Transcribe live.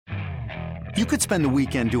You could spend the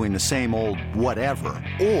weekend doing the same old whatever,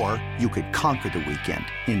 or you could conquer the weekend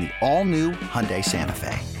in the all-new Hyundai Santa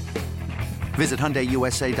Fe. Visit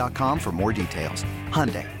HyundaiUSA.com for more details.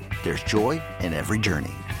 Hyundai, there's joy in every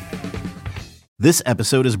journey. This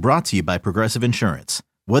episode is brought to you by Progressive Insurance.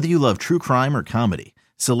 Whether you love true crime or comedy,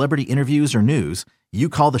 celebrity interviews or news, you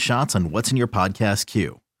call the shots on what's in your podcast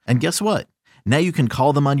queue. And guess what? Now you can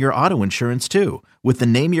call them on your auto insurance too with the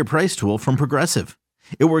Name Your Price tool from Progressive.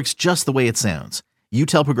 It works just the way it sounds. You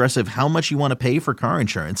tell Progressive how much you want to pay for car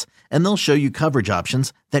insurance, and they'll show you coverage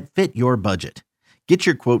options that fit your budget. Get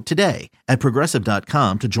your quote today at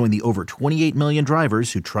Progressive.com to join the over 28 million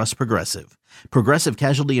drivers who trust Progressive. Progressive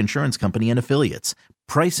Casualty Insurance Company and Affiliates.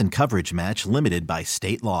 Price and coverage match limited by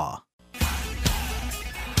state law.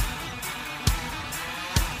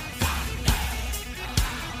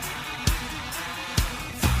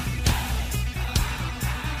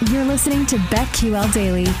 You're listening to BetQL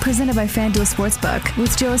Daily, presented by FanDuel Sportsbook,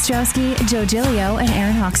 with Joe Ostrowski, Joe Giglio, and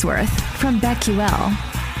Aaron Hawksworth from BetQL.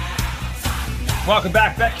 Welcome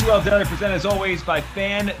back. BetQL Daily, presented as always by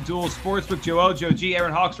FanDuel Sportsbook. Joe O, Joe G,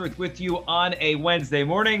 Aaron Hawksworth with you on a Wednesday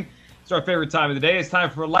morning. It's our favorite time of the day. It's time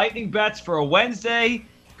for lightning bets for a Wednesday.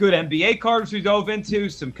 Good NBA cards we dove into,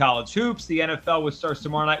 some college hoops. The NFL, which starts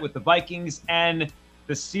tomorrow night with the Vikings and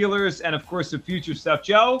the Steelers, and of course some future stuff.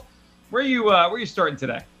 Joe, where are you starting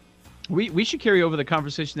today? We should carry over the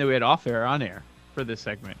conversation that we had off air on air for this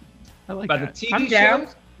segment. I like about that. The TV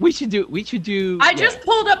shows? We should do. I just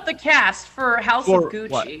pulled up the cast for House of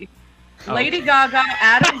Gucci. What? Lady Gaga,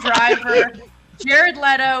 Adam Driver, Jared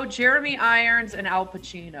Leto, Jeremy Irons, and Al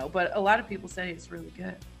Pacino. But a lot of people say it's really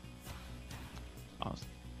good. Awesome.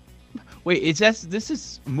 Wait, this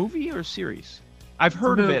is a movie or a series? I've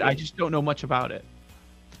heard of it. I just don't know much about it.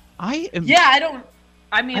 I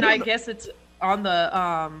guess it's on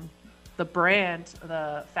the brand,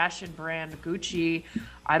 the fashion brand Gucci.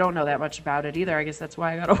 I don't know that much about it either. I guess that's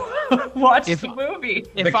why I gotta watch the movie.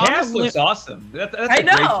 The cast looks awesome. That's I a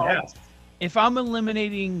know. Great cast. If I'm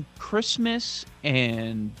eliminating Christmas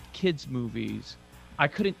and kids movies, I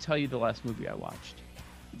couldn't tell you the last movie I watched.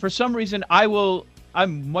 For some reason,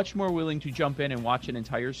 I'm much more willing to jump in and watch an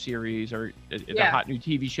entire series or a hot new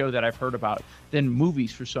TV show that I've heard about than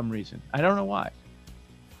movies for some reason. I don't know why.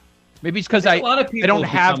 Maybe it's because I don't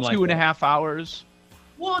have 2.5 hours.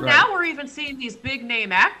 Well, right. Now we're even seeing these big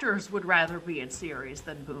name actors would rather be in series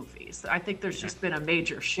than movies. I think there's just been a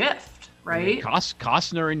major shift, right? I mean,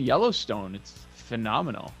 Costner in Yellowstone, it's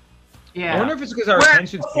phenomenal. Yeah. I wonder if it's because our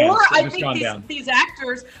attention spans have just gone down. These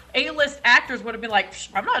actors, A-list actors, would have been like,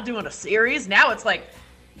 I'm not doing a series. Now it's like,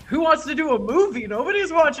 who wants to do a movie?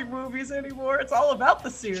 Nobody's watching movies anymore. It's all about the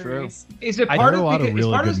series. True. Is it part of a lot of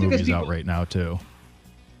really good movies people, out right now too?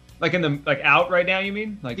 Like out right now, you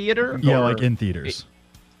mean? Like theater? Yeah, like in theaters.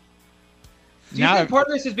 Do you think part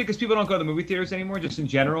of this is because people don't go to the movie theaters anymore, just in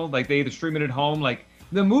general? Like they either stream it at home. Like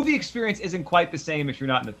the movie experience isn't quite the same if you're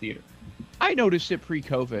not in the theater. I noticed it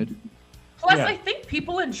pre-COVID. Plus, I think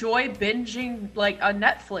people enjoy binging like a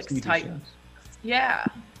Netflix TV type. shows. Yeah.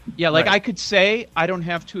 Yeah, like I could say I don't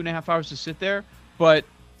have 2.5 hours to sit there, but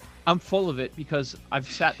I'm full of it because I've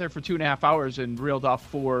sat there for 2.5 hours and reeled off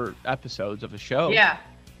 4 episodes of a show. Yeah.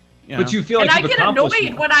 But you feel like I get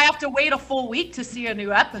annoyed when I have to wait a full week to see a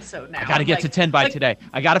new episode now. I got to get to 10 by today.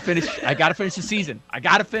 I got to finish the season. I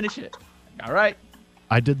got to finish it. All right.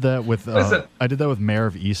 I did that with Mayor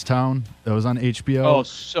of Easttown. That was on HBO. Oh,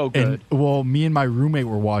 so good. And, me and my roommate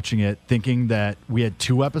were watching it thinking that we had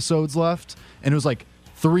 2 episodes left, and it was like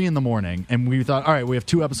 3 a.m, and we thought, all right, we have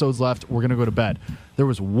 2 episodes left. We're going to go to bed. There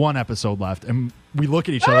was 1 episode left, and we look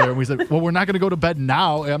at each other and we said, well, we're not going to go to bed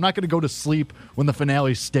now. I'm not going to go to sleep when the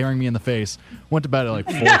finale's staring me in the face. Went to bed at like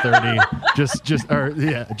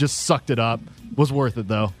 4:30. just sucked it up. Was worth it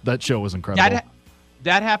though. That show was incredible.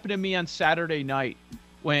 That happened to me on Saturday night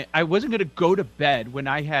when I wasn't going to go to bed when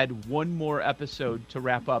I had 1 more episode to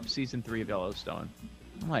wrap up season 3 of Yellowstone.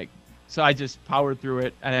 So I just powered through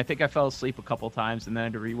it, and I think I fell asleep a couple times, and then I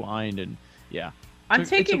had to rewind, and yeah. I'm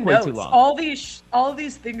taking notes. All these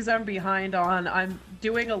things I'm behind on. I'm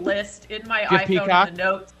doing a list in my iPhone in the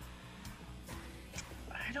notes.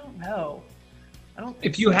 I don't know. I don't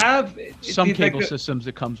think if you have some cable systems,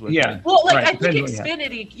 it comes with. Yeah. It. Well, I think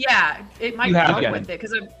Xfinity. Yeah, it might come with it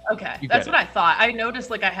because I'm okay. That's what I thought. I noticed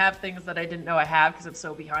I have things that I didn't know I have because I'm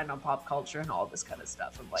so behind on pop culture and all this kind of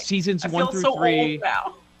stuff. I'm like, seasons I 1 feel through so 3. old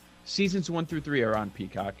now. Seasons 1 through 3 are on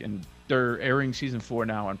Peacock, and they're airing season 4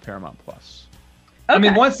 now on Paramount Plus. Okay. I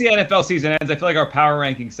mean, once the NFL season ends, I feel like our power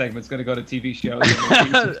ranking segment's going to go to TV shows.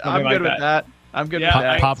 I'm good with that. I'm good with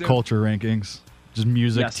that. Pop culture rankings, just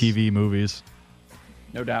music, TV, movies.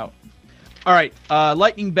 No doubt. All right,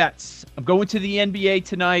 lightning bets. I'm going to the NBA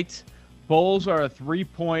tonight. Bulls are a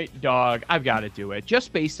 3-point dog. I've got to do it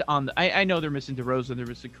just based on I know they're missing DeRozan, they're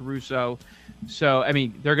missing Caruso, so I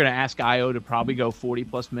mean they're going to ask Io to probably go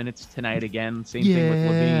 40+ minutes tonight again. Same thing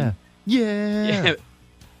with LaVine. Yeah.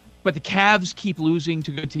 But the Cavs keep losing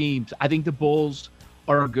to good teams. I think the Bulls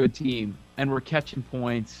are a good team, and we're catching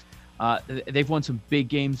points. They've won some big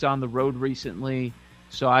games on the road recently,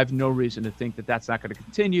 so I have no reason to think that that's not going to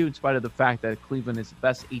continue, in spite of the fact that Cleveland is the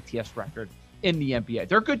best ATS record in the NBA.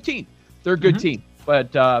 They're a good team. They're a good team,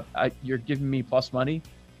 but you're giving me plus money,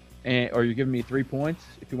 or you're giving me 3 points.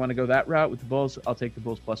 If you want to go that route with the Bulls, I'll take the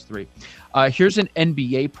Bulls +3. Here's an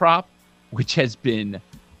NBA prop, which has been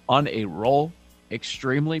on a roll,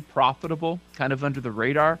 extremely profitable, kind of under the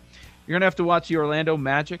radar. You're going to have to watch the Orlando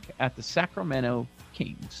Magic at the Sacramento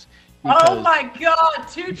Kings. Oh my God,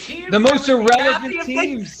 2 teams. The most irrelevant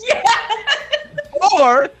teams. Yeah.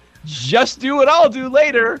 Or just do what I'll do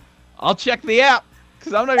later. I'll check the app,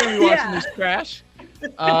 because I'm not going to be watching this crash.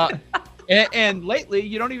 And lately,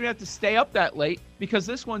 you don't even have to stay up that late, because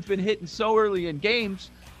this one's been hitting so early in games.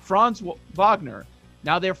 Franz Wagner.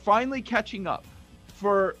 Now they're finally catching up.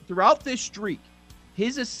 Throughout this streak,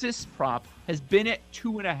 his assist prop has been at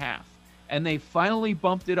 2.5, and they finally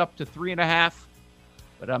bumped it up to 3.5.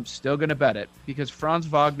 But I'm still going to bet it, because Franz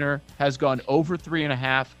Wagner has gone over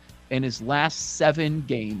 3.5 in his last 7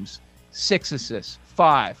 games. 6 assists,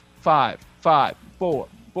 5, 5, 5, 4,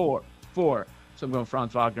 4, 4. So I'm going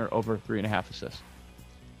Franz Wagner over 3.5 assists.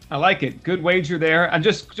 I like it. Good wager there. And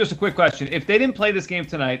just a quick question. If they didn't play this game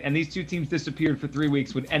tonight and these 2 teams disappeared for 3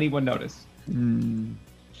 weeks, would anyone notice? No.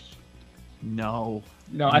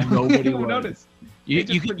 Nobody would notice.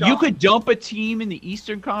 You could dump a team in the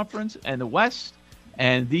Eastern Conference and the West,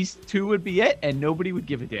 and these 2 would be it, and nobody would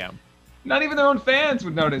give a damn. Not even their own fans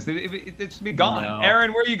would notice. It'd just be gone. No.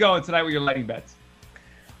 Aaron, where are you going tonight with your lightning bets?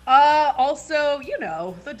 Also,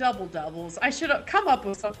 the double-doubles. I should have come up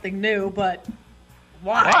with something new, but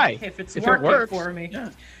why? If it works for me. Yeah.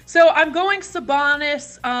 So I'm going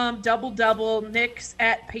Sabonis, double-double, Knicks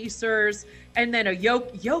at Pacers, and then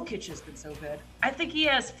Jokic has been so good. I think he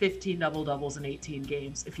has 15 double-doubles in 18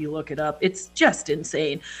 games, if you look it up. It's just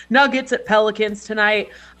insane. Nuggets at Pelicans tonight.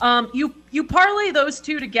 You parlay those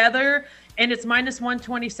 2 together, and it's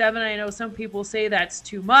 -127. I know some people say that's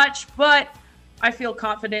too much, but I feel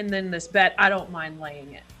confident in this bet. I don't mind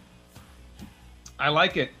laying it. I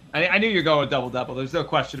like it. I knew you're going with double-double. There's no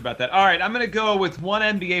question about that. All right, I'm going to go with one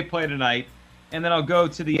NBA play tonight, and then I'll go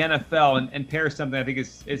to the NFL and pair something I think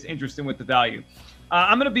is interesting with the value.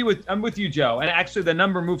 I'm with you, Joe. And actually, the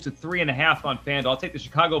number moved to 3.5 on FanDuel. I'll take the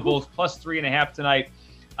Chicago Bulls +3.5 tonight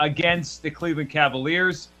against the Cleveland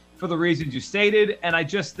Cavaliers for the reasons you stated. And I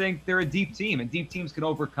just think they're a deep team, and deep teams can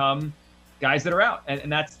overcome guys that are out.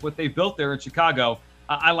 And that's what they've built there in Chicago.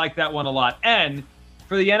 I like that one a lot. And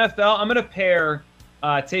for the NFL, I'm going to pair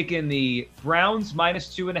taking the Browns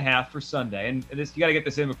 -2.5 for Sunday. And this, you got to get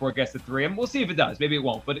this in before it gets to 3. And we'll see if it does. Maybe it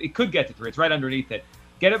won't, but it could get to 3. It's right underneath it.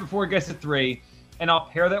 Get it before it gets to 3. And I'll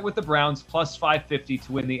pair that with the Browns +550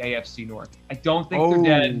 to win the AFC North. I don't think they're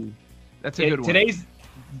dead. That's a good one. Today's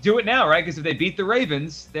do it now, right? Because if they beat the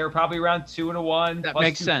Ravens, they're probably around 2-1. That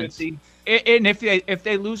makes sense. And if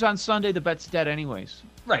they lose on Sunday, the bet's dead anyways.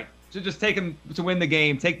 Right. So just take them to win the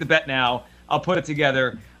game. Take the bet now. I'll put it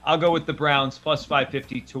together. I'll go with the Browns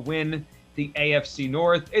 +550 to win the AFC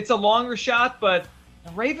North. It's a longer shot, but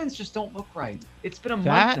the Ravens just don't look right. It's been a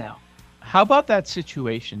month now. How about that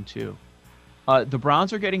situation too? The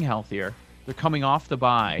Browns are getting healthier. They're coming off the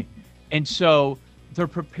bye. And so they're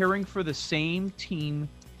preparing for the same team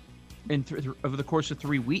over the course of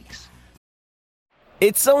 3 weeks.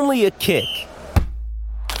 It's only a kick,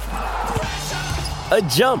 a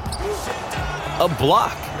jump, a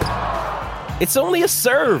block. It's only a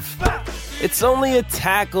serve. It's only a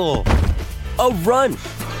tackle, a run.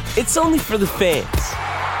 It's only for the fans.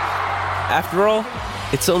 After all,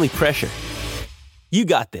 it's only pressure. You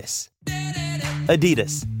got this.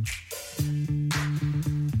 Adidas.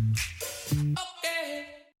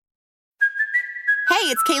 Hey,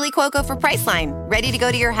 it's Kaylee Cuoco for Priceline. Ready to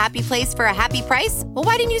go to your happy place for a happy price? Well,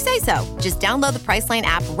 why didn't you say so? Just download the Priceline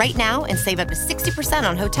app right now and save up to 60%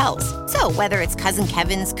 on hotels. So whether it's Cousin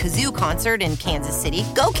Kevin's Kazoo Concert in Kansas City,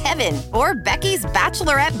 go Kevin, or Becky's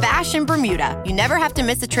Bachelorette Bash in Bermuda, you never have to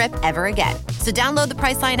miss a trip ever again. So download the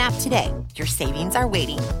Priceline app today. Your savings are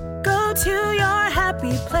waiting. Go to your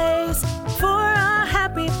happy place for a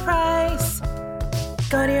happy price.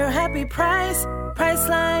 Go to your happy price,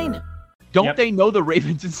 Priceline. Don't they know the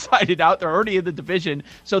Ravens inside and out? They're already in the division.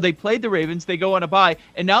 So they played the Ravens. They go on a bye.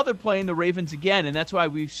 And now they're playing the Ravens again. And that's why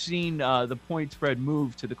we've seen the point spread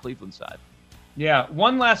move to the Cleveland side. Yeah,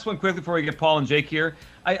 one last one quickly before we get Paul and Jake here.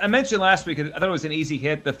 I mentioned last week, I thought it was an easy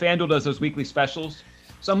hit. The FanDuel does those weekly specials.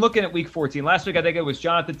 So I'm looking at week 14. Last week, I think it was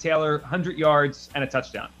Jonathan Taylor, 100 yards and a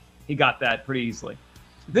touchdown. He got that pretty easily.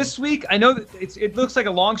 This week, I know that it looks like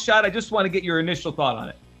a long shot. I just want to get your initial thought on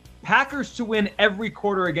it. Packers to win every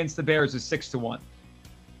quarter against the Bears is 6-1.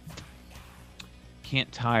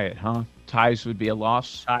 Can't tie it, huh? Ties would be a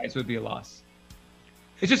loss. Ties would be a loss.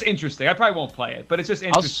 It's just interesting. I probably won't play it, but it's just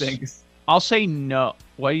interesting. I'll say no.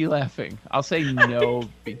 Why are you laughing? I'll say no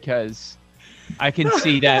because I can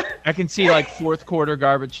see that. I can see like fourth quarter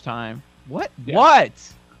garbage time. What? Yeah. What?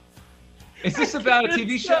 Is this about a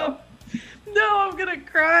TV show? No, I'm going to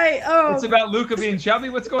cry. Oh. It's about Luka being chubby?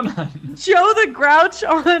 What's going on? Joe the Grouch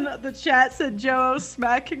on the chat said Joe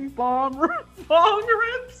smacking bong ribs. I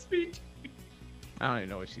don't even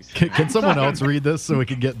know what she's saying. Can someone else read this so we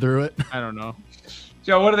can get through it? I don't know.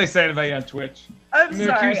 Joe, what are they saying about you on Twitch? I'm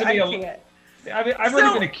sorry, I can't. I've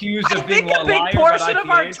already been accused of being a liar. I think a big portion of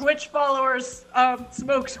our Twitch followers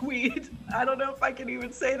smokes weed. I don't know if I can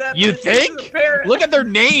even say that. You think? Look at their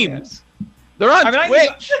names. They're on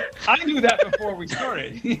Twitch. I knew that before we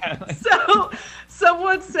started. Yeah. So,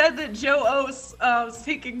 someone said that Joe O's was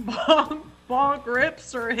taking bonk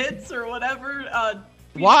rips or hits or whatever.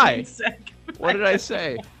 Why? What did I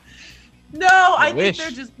say? No, I think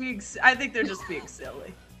they're just being. I think they're just being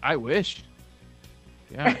silly. I wish.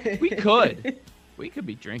 Yeah, we could. We could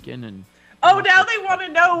be drinking and. Oh, now they want to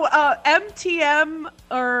know MTM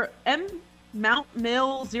or Mount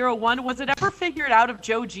Mill 01. Was it ever figured out if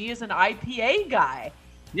Joe G is an IPA guy?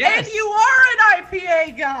 Yes. And you are an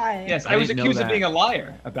IPA guy. Yes, I was accused of being a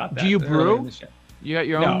liar about that. Do you brew? You got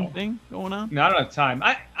your own thing going on? No, I don't have time.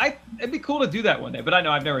 It'd be cool to do that one day, but I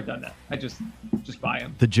know I've never done that. I just buy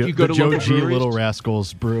them. The Joe G Little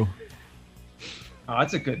Rascals brew. Oh,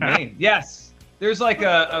 that's a good name. Yes, there's like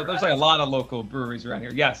a lot of local breweries around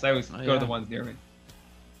here. Yes, I always go to the ones near me.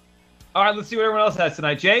 All right, let's see what everyone else has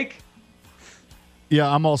tonight. Jake?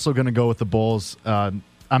 Yeah, I'm also going to go with the Bulls. I'm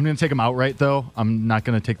going to take them outright, though. I'm not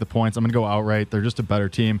going to take the points. I'm going to go outright. They're just a better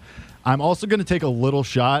team. I'm also going to take a little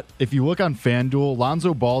shot. If you look on FanDuel,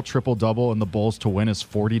 Lonzo Ball triple-double and the Bulls to win is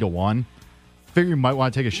 40-1. Figure you might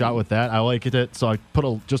want to take a shot with that. I like it, so I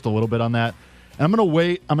put just a little bit on that. And I'm going to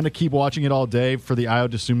wait. I'm going to keep watching it all day for the Ayo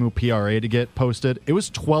Dosunmu PRA to get posted. It was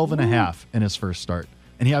 12.5 in his first start.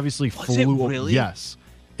 And he obviously flew. It really? Yes.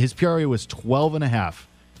 His PRA was 12.5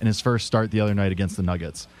 in his first start the other night against the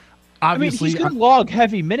Nuggets. Obviously, he's going to log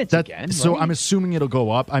heavy minutes again. So right? I'm assuming it'll go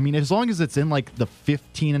up. I mean, as long as it's in like the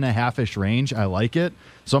 15.5-ish range, I like it.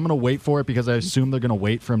 So I'm going to wait for it because I assume they're going to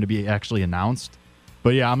wait for him to be actually announced.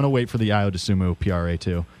 But yeah, I'm going to wait for the Ayo Dosunmu PRA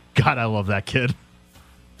too. God, I love that kid.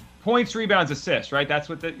 Points, rebounds, assists, right? That's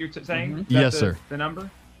what you're saying? Mm-hmm. Yes, sir. The number?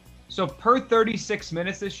 So per 36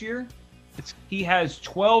 minutes this year, he has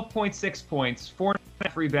 12.6 points,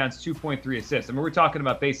 4.5 rebounds, 2.3 assists. I mean, we're talking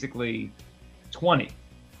about basically 20.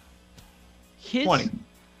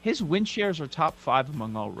 His win shares are top 5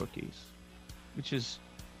 among all rookies, which is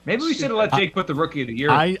maybe we should have let Jake put the rookie of the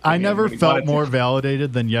year. I never felt more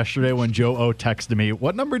validated than yesterday when Joe O texted me.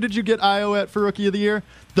 What number did you get Ayo at for rookie of the year?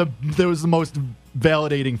 That was the most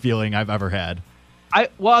validating feeling I've ever had. I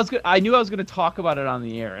knew I was going to talk about it on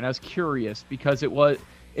the air, and I was curious because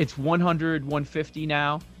it's 100, 150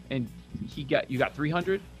 now, and you got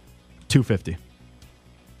 300, 250.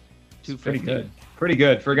 250. Pretty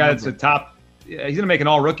good for a guy that's a top. He's going to make an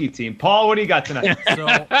all-rookie team. Paul, what do you got tonight? So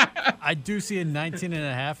I do see a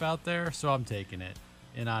 19.5 out there, so I'm taking it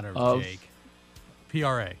in honor of Jake.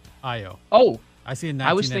 PRA, Ayo. Oh. I see a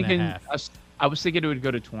 19.5. I was thinking it would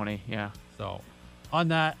go to 20, yeah. So on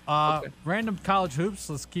that, random college hoops,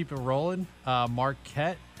 let's keep it rolling.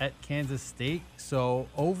 Marquette at Kansas State. So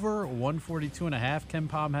over 142.5. Ken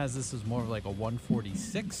Pom has this as more of like a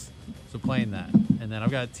 146. So playing that. And then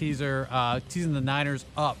I've got a teasing the Niners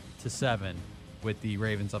up to 7 with the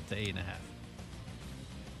Ravens up to 8.5.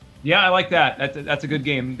 Yeah, I like that. That's a good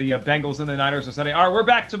game. The Bengals and the Niners are Sunday. All right, we're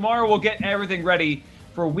back tomorrow. We'll get everything ready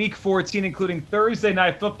for Week 14, including Thursday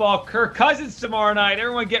Night Football. Kirk Cousins tomorrow night.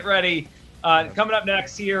 Everyone get ready. Coming up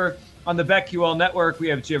next here on the BetQL Network, we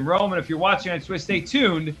have Jim Rome. And if you're watching on Twitch, stay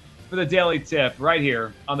tuned for the Daily Tip right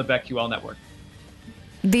here on the BetQL Network.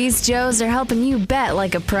 These Joes are helping you bet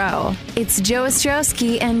like a pro. It's Joe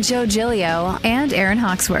Ostrowski and Joe Giglio and Aaron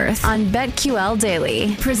Hawksworth on BetQL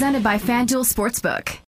Daily, presented by FanDuel Sportsbook.